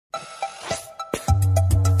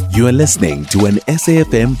You are listening to an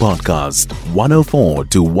SAFM podcast, 104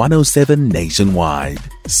 to 107 nationwide.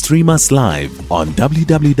 Stream us live on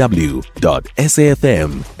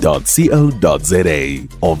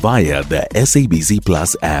www.safm.co.za or via the SABC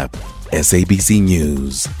Plus app. SABC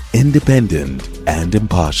News, independent and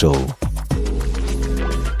impartial.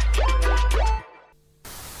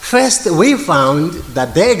 First, we found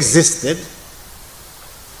that there existed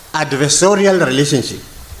adversarial relationship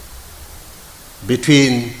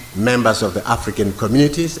between members of the African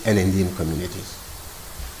communities and Indian communities.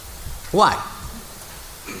 Why?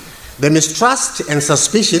 The mistrust and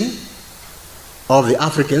suspicion of the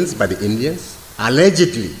Africans by the Indians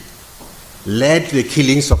allegedly led to the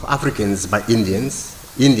killings of Africans by Indians,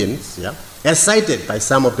 as cited by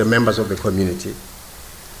some of the members of the community.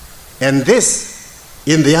 And this,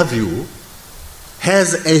 in their view,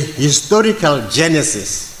 has a historical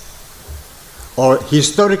genesis or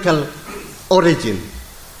historical origin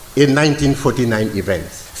in 1949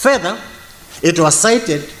 events. Further, it was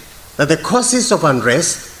cited that the causes of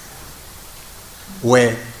unrest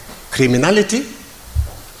were criminality,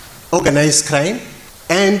 organized crime,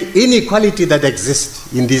 and inequality that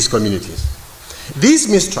exists in these communities. These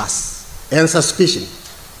mistrusts and suspicion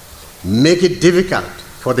make it difficult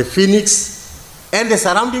for the Phoenix and the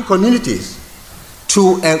surrounding communities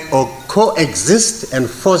to coexist and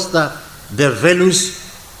foster the values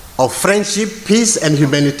of friendship, peace, and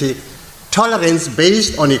humanity, tolerance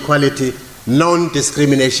based on equality,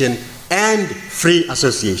 non-discrimination, and free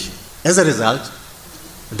association. As a result,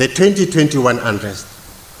 the 2021 unrest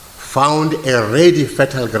found a ready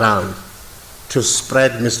fertile ground to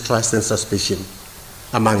spread mistrust and suspicion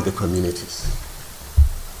among the communities.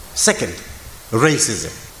 Second,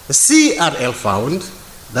 racism. The CRL found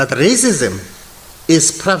that racism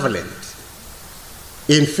is prevalent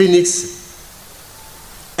in Phoenix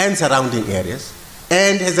and surrounding areas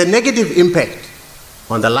and has a negative impact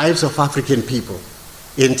on the lives of African people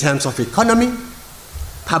in terms of economy,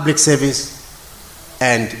 public service,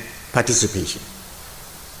 and participation.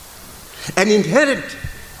 An inherent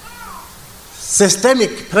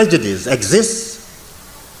systemic prejudice exists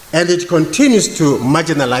and it continues to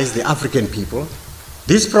marginalize the African people.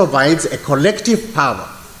 This provides a collective power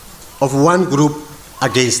of one group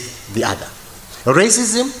against the other.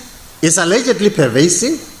 Racism is allegedly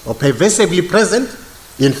pervasive or pervasively present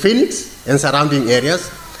in Phoenix and surrounding areas,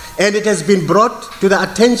 and it has been brought to the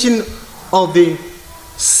attention of the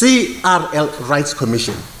CRL Rights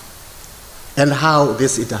Commission and how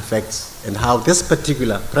this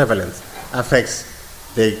particular prevalence affects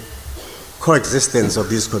the coexistence of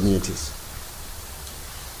these communities.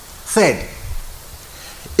 Third,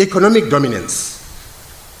 economic dominance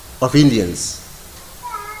of Indians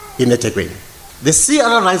in eThekwini. The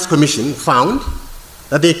CRL Rights Commission found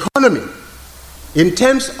that the economy, in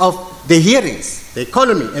terms of the hearings, the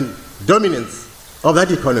economy and dominance of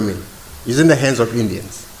that economy is in the hands of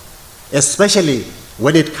Indians, especially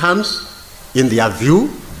when it comes, in their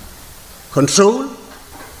view, control,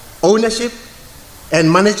 ownership,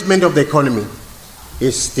 and management of the economy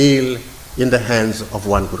is still in the hands of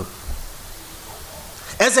one group.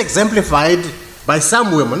 As exemplified by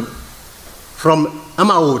some women from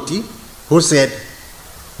Amaoti who said,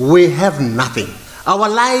 "We have nothing. Our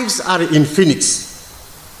lives are in Phoenix,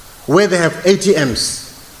 where they have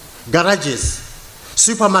ATMs, garages,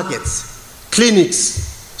 supermarkets, clinics,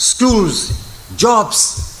 schools,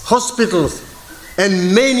 jobs, hospitals,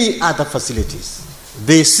 and many other facilities."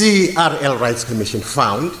 The CRL Rights Commission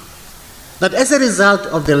found that as a result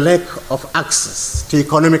of the lack of access to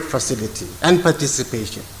economic facility and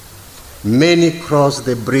participation, many cross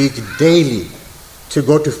the bridge daily to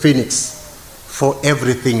go to Phoenix for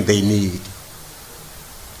everything they need.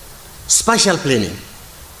 Spatial planning.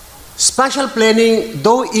 Spatial planning,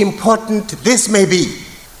 though important this may be,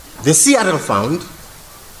 the CRL found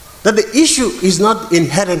that the issue is not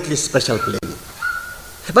inherently spatial planning,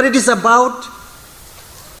 but it is about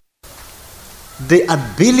the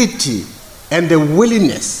ability and the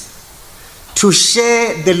willingness to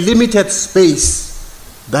share the limited space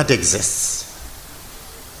that exists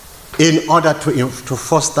in order to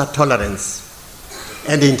foster tolerance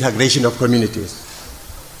and the integration of communities.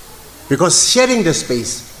 Because sharing the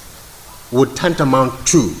space would tantamount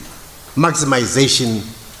to maximization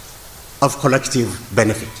of collective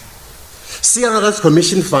benefit. CRL Rights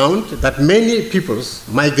Commission found that many peoples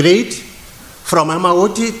migrate from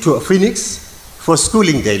Amaoti to Phoenix for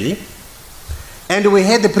schooling daily, and we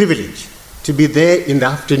had the privilege to be there in the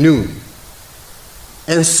afternoon.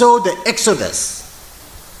 And so the exodus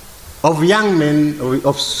of young men,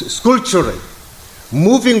 of school children,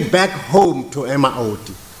 moving back home to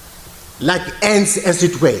Amaoti like ants as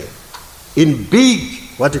it were, in big,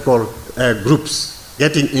 what you call, groups,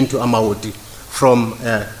 getting into Amawoti from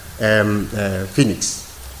Phoenix.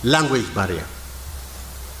 Language barrier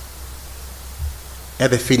at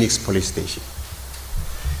the Phoenix police station.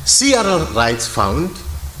 CRL Rights found,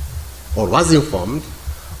 or was informed,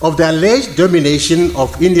 of the alleged domination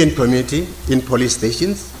of Indian community in police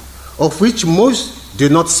stations, of which most do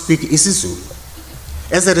not speak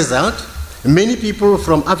isiZulu. As a result, many people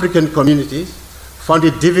from African communities found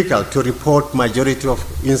it difficult to report majority of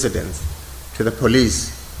incidents to the police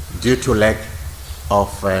due to lack of,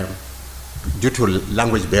 due to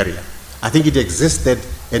language barrier. I think it existed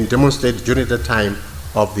and demonstrated during the time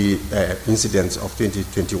of the incidents of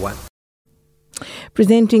 2021.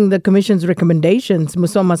 Presenting the Commission's recommendations,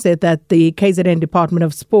 Musoma said that the KZN Department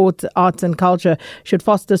of Sport, Arts and Culture should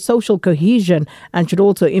foster social cohesion and should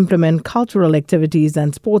also implement cultural activities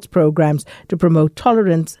and sports programs to promote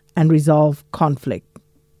tolerance and resolve conflict.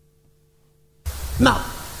 Now,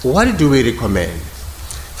 what do we recommend?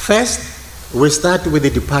 First, we start with the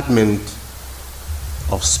Department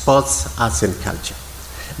of Sports, Arts and Culture.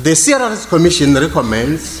 The CRL Rights Commission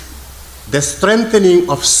recommends the strengthening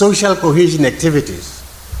of social cohesion activities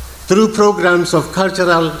through programs of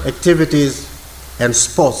cultural activities and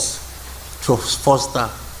sports to foster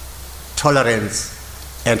tolerance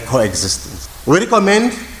and coexistence. We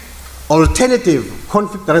recommend alternative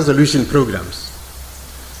conflict resolution programs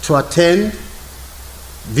to attend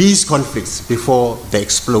these conflicts before they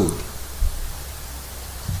explode.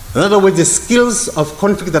 In other words, the skills of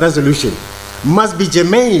conflict resolution must be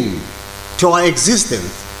germane to our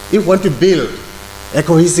existence if we want to build a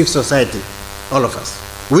cohesive society, all of us.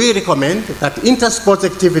 We recommend that inter-sport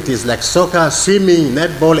activities like soccer, swimming,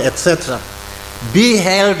 netball, etc. be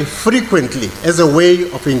held frequently as a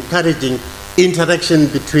way of encouraging interaction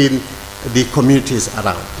between the communities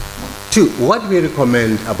around. 2, what we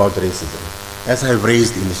recommend about racism, as I've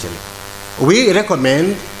raised initially. We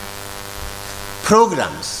recommend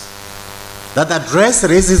programs that address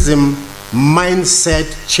racism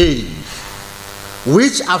mindset change,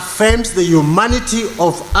 which affirms the humanity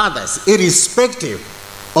of others, irrespective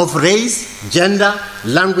of race, gender,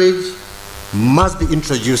 language, must be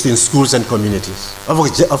introduced in schools and communities.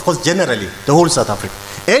 Of course, generally, the whole South Africa.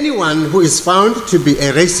 Anyone who is found to be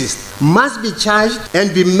a racist must be charged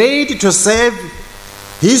and be made to serve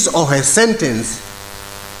his or her sentence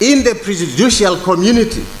in the prejudicial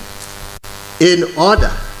community in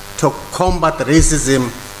order to combat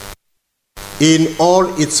racism in all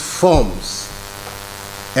its forms.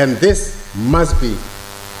 And this must be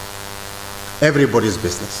everybody's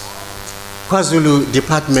business. KwaZulu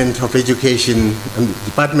Department of Education and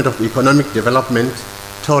Department of Economic Development,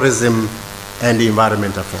 Tourism and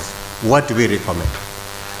Environment Affairs. What do we recommend?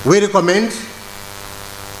 We recommend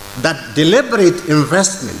that deliberate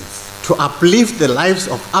investments to uplift the lives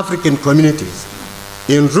of African communities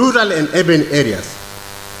in rural and urban areas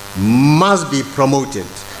must be promoted,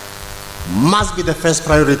 must be the first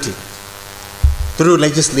priority through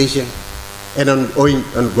legislation and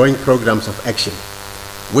ongoing programs of action,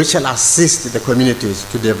 which shall assist the communities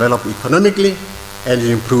to develop economically and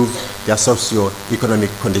improve their socio-economic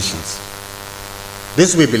conditions.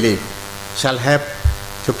 This, we believe, shall help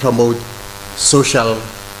to promote social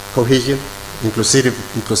cohesion,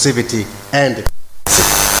 inclusivity, and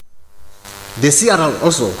the CRL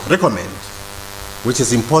also recommend, which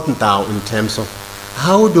is important now in terms of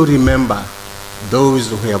how to remember those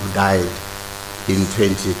who have died in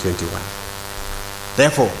 2021.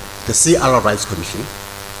 Therefore, the CRL Rights Commission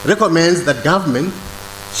recommends that government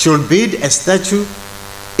should build a statue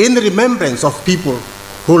in remembrance of people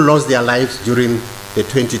who lost their lives during the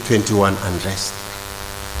 2021 unrest.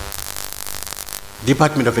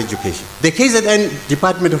 Department of Education. The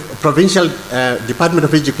KZN Provincial Department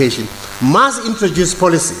of Education must introduce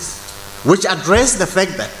policies which address the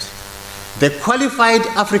fact that the qualified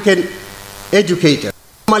African educators,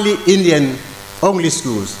 normally Indian-only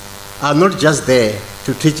schools, are not just there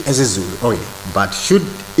to teach isiZulu only, but should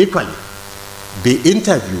equally be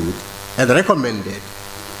interviewed and recommended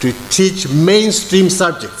to teach mainstream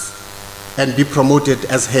subjects and be promoted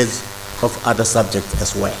as heads of other subjects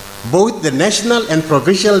as well. Both the national and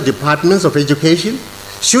provincial departments of education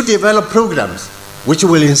should develop programs which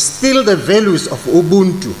will instill the values of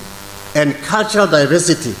Ubuntu and cultural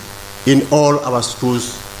diversity in all our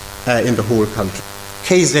schools in the whole country.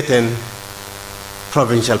 KZN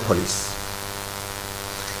Provincial Police.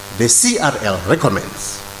 The CRL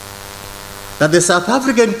recommends that the South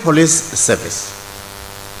African Police Service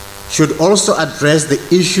should also address the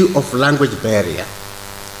issue of language barrier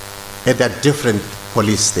at their different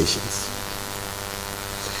police stations.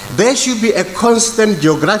 there should be a constant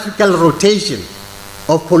geographical rotation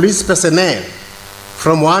of police personnel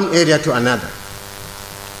from one area to another,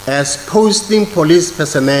 as posting police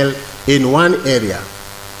personnel in one area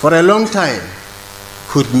for a long time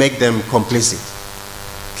could make them complicit.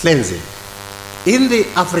 Cleansing. In the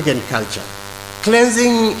African culture,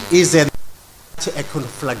 cleansing is a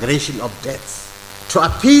conflagration of deaths to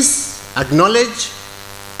appease, acknowledge,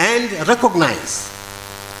 and recognize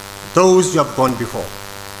those who have gone before.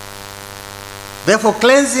 Therefore,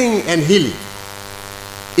 cleansing and healing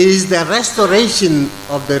is the restoration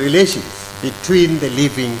of the relations between the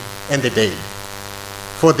living and the dead.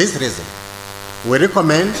 For this reason, we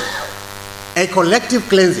recommend a collective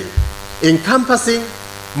cleansing encompassing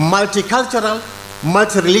multicultural,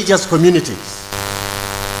 multi-religious communities,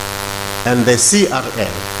 and the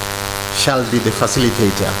CRL shall be the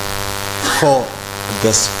facilitator for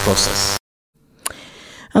this process.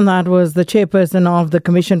 And that was the chairperson of the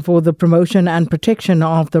Commission for the Promotion and Protection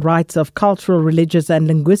of the Rights of Cultural, Religious and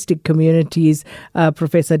Linguistic Communities,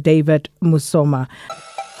 Professor David Musoma.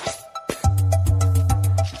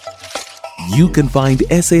 You can find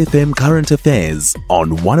SAFM Current Affairs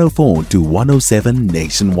on 104 to 107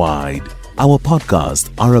 nationwide. Our podcasts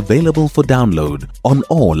are available for download on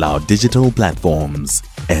all our digital platforms.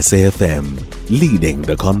 SAFM, leading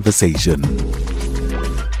the conversation.